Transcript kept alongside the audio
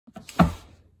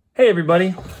Hey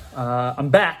everybody,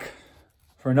 I'm back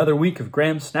for another week of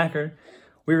Graham Snacker.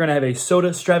 We're gonna have a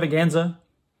Sodastravaganza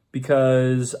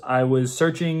because I was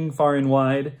searching far and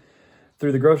wide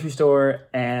through the grocery store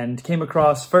and came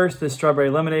across first this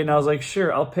strawberry lemonade, and I was like,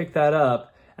 sure, I'll pick that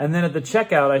up. And then at the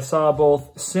checkout, I saw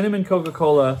both cinnamon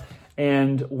Coca-Cola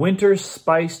and winter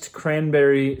spiced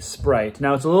cranberry Sprite.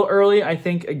 Now it's a little early, I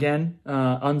think, again,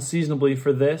 unseasonably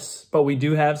for this, but we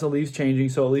do have some leaves changing,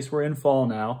 so at least we're in fall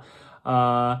now.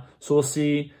 So we'll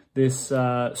see this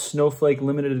snowflake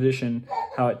limited edition,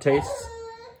 how it tastes.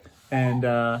 And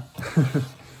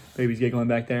baby's giggling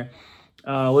back there.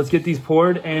 Let's get these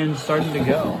poured and starting to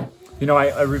go. You know,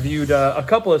 I reviewed a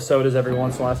couple of sodas every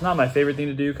once in a while. It's not my favorite thing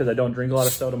to do because I don't drink a lot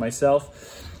of soda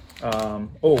myself. Oh,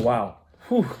 wow.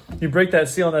 Whew. You break that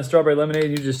seal on that strawberry lemonade,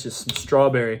 you just some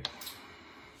strawberry.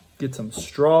 Get some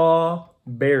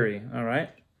strawberry, all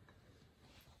right?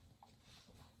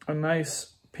 A nice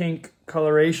pink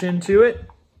coloration to it.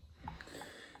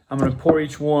 I'm gonna pour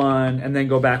each one and then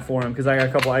go back for them because I got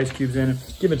a couple ice cubes in.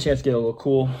 Give them a chance to get a little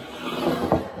cool.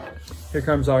 Here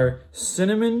comes our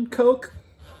cinnamon Coke.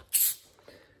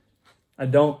 I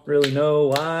don't really know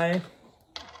why.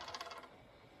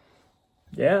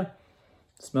 Yeah,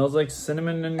 smells like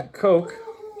cinnamon and Coke.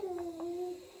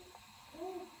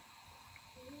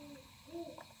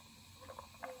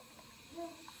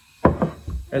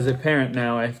 As a parent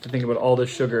now, I have to think about all the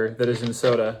sugar that is in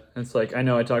soda. It's like, I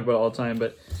know I talk about it all the time,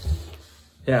 but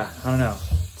yeah, I don't know.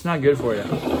 It's not good for you.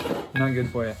 Not good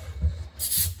for you.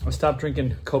 I stopped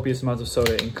drinking copious amounts of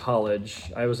soda in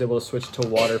college. I was able to switch to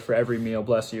water for every meal,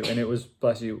 bless you. And it was,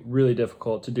 bless you, really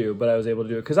difficult to do, but I was able to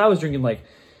do it. Because I was drinking like,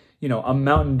 you know, a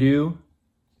Mountain Dew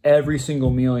every single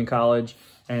meal in college.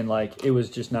 And like, it was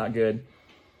just not good.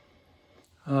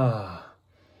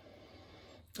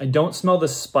 I don't smell the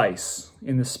spice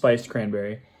in the spiced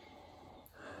cranberry.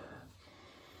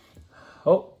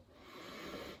 Oh,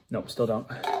 nope, still don't.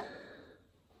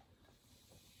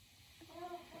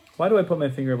 Why do I put my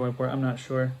finger up where I'm not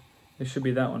sure. It should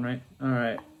be that one, right? All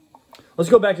right. Let's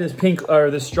go back to this pink,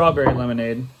 or this strawberry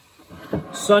lemonade.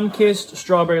 Sun-kissed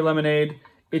strawberry lemonade.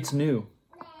 It's new.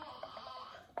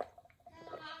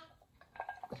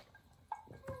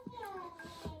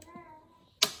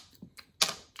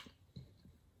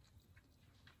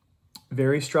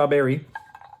 Very strawberry.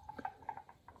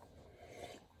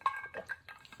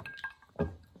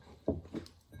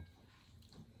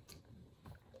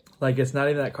 Like, it's not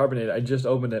even that carbonated. I just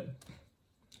opened it.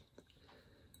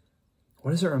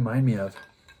 What does it remind me of?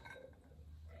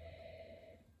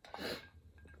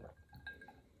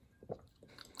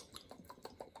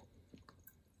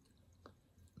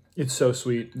 It's so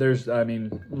sweet. There's, I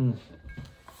mean,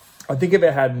 I think if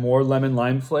it had more lemon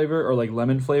lime flavor or like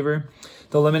lemon flavor,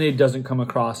 the lemonade doesn't come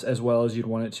across as well as you'd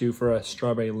want it to for a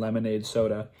strawberry lemonade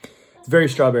soda. It's very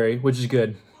strawberry, which is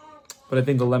good. But I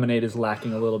think the lemonade is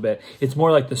lacking a little bit. It's more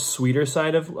like the sweeter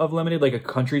side of lemonade, like a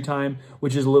Country Time,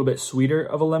 which is a little bit sweeter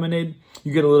of a lemonade.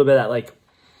 You get a little bit of that like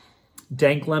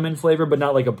dank lemon flavor, but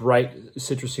not like a bright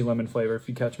citrusy lemon flavor, if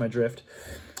you catch my drift.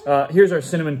 Here's our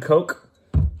cinnamon Coke.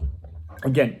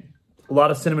 Again, a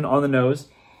lot of cinnamon on the nose.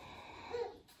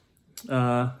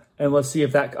 And let's see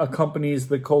if that accompanies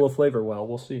the cola flavor well.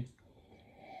 We'll see.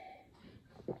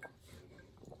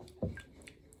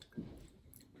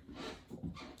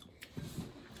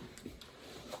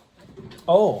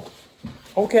 Oh,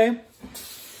 okay.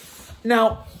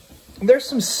 Now, there's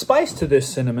some spice to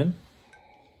this cinnamon,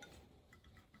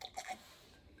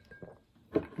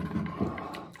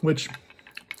 which,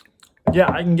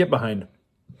 yeah, I can get behind.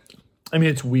 I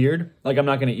mean, it's weird. Like, I'm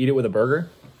not going to eat it with a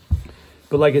burger.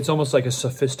 But like, it's almost like a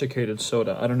sophisticated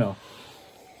soda. I don't know.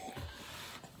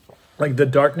 Like the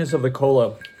darkness of the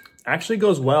cola actually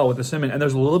goes well with the cinnamon. And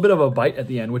there's a little bit of a bite at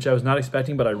the end, which I was not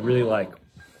expecting, but I really like.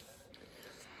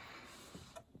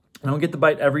 I don't get the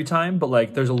bite every time, but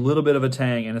like there's a little bit of a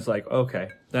tang and it's like, okay,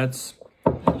 that's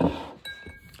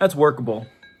workable.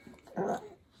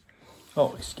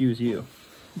 Oh, excuse you.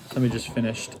 Somebody just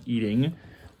finished eating.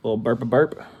 A little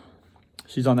burp.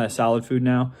 She's on that solid food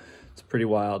now. It's pretty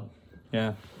wild.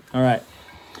 Yeah. All right.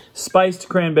 Spiced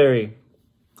cranberry.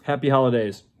 Happy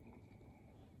holidays.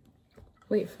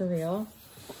 Wait, for real?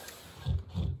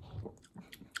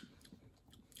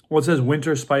 Well, it says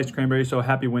winter spiced cranberry, so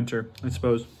happy winter, I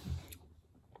suppose.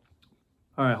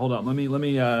 All right, hold on. Let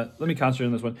me concentrate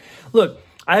on this one. Look,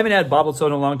 I haven't had bottled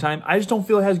soda in a long time. I just don't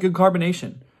feel it has good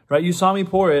carbonation, right? You saw me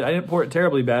pour it. I didn't pour it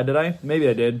terribly bad, did I? Maybe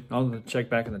I did. I'll check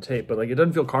back in the tape, but like it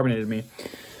doesn't feel carbonated to me.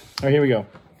 All right, here we go.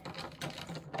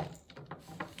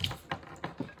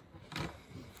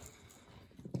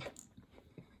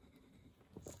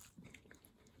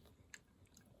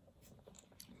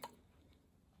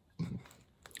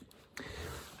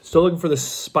 Still looking for the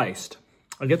spiced.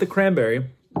 I get the cranberry,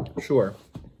 sure.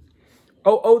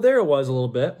 Oh, there it was a little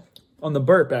bit. On the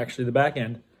burp, actually, the back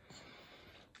end.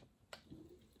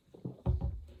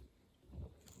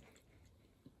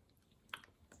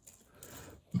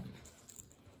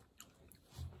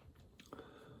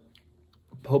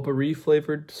 Potpourri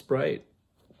flavored Sprite.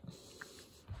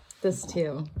 This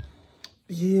too.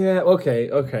 Yeah,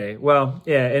 okay. Well,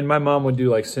 yeah, and my mom would do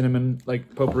like cinnamon,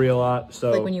 like potpourri a lot,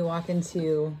 so. Like when you walk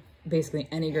into basically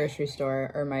any grocery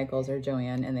store or Michael's or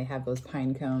Joann and they have those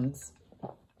pine cones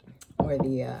or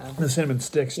the cinnamon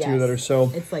sticks too yes, that are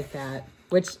so. It's like that,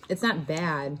 which it's not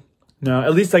bad. No,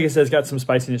 at least like I said, it's got some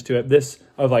spiciness to it. This,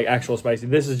 of like actual spicy,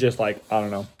 this is just like, I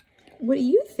don't know. What do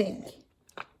you think?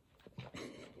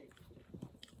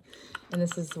 And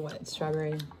this is what,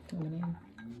 strawberry lemonade?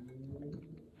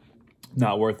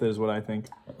 Not worth it is what I think.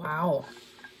 Wow.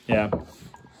 Yeah.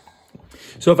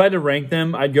 So if I had to rank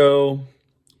them, I'd go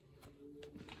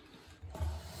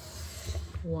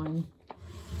 1.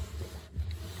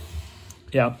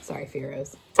 Yeah. Sorry,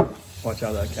 Firos. Watch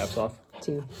out, that cap's off.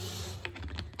 2.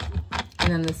 And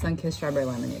then the Sunkissed strawberry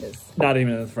lemonade is not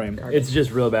even in the frame. Garbage. It's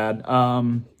just real bad.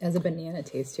 It has a banana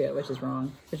taste to it, which is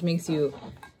wrong. Which makes it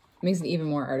even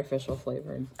more artificial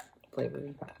flavored.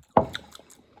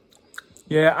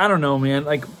 Yeah, I don't know, man.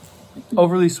 Like,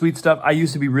 overly sweet stuff I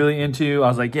used to be really into. I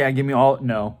was like, yeah, give me all.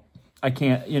 No, I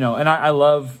can't, you know. And I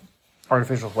love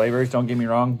artificial flavors, don't get me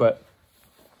wrong. But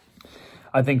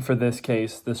I think for this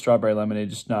case, the strawberry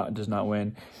lemonade does not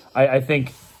win. I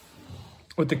think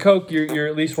with the Coke, you're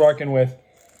at least working with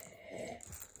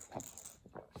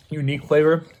unique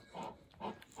flavor.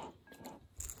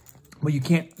 But you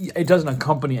can't, it doesn't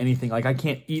accompany anything. Like, I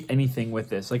can't eat anything with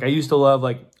this. Like, I used to love,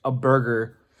 like, a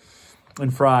burger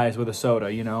and fries with a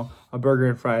soda, you know? A burger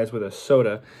and fries with a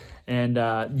soda. And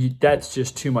that's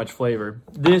just too much flavor.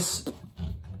 This,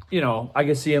 you know, I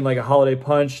can see in, like, a holiday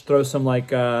punch, throw some,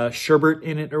 like, sherbet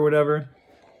in it or whatever.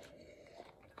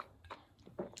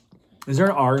 Is there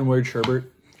an R in word sherbet?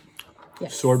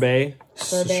 Yes. Sorbet?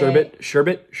 Sorbet.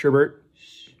 Sherbet?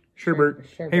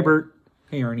 Hey, Bert.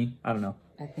 Hey, Ernie. I don't know.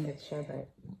 I think it's sherbet.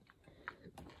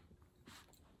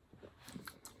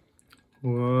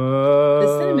 Whoa.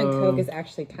 The cinnamon Coke is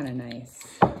actually kind of nice.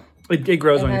 It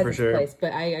grows on you for sure. Place,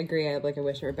 but I agree. I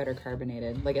wish it were better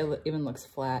carbonated. Like, it even looks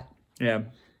flat. Yeah.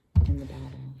 In the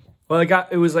bottom. Well,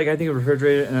 it was like, I think it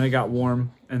refrigerated and then it got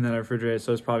warm and then I refrigerated,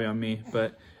 so it's probably on me.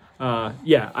 But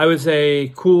yeah, I would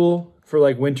say cool for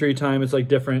like wintry time. It's like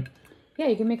different. Yeah,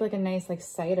 you can make like a nice like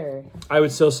cider. I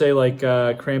would still say like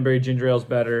cranberry ginger ale is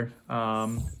better.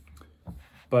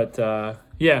 But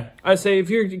yeah, I'd say if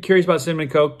you're curious about cinnamon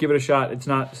Coke, give it a shot. It's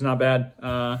not bad.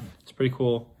 It's pretty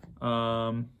cool.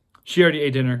 She already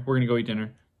ate dinner. We're gonna go eat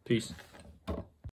dinner. Peace.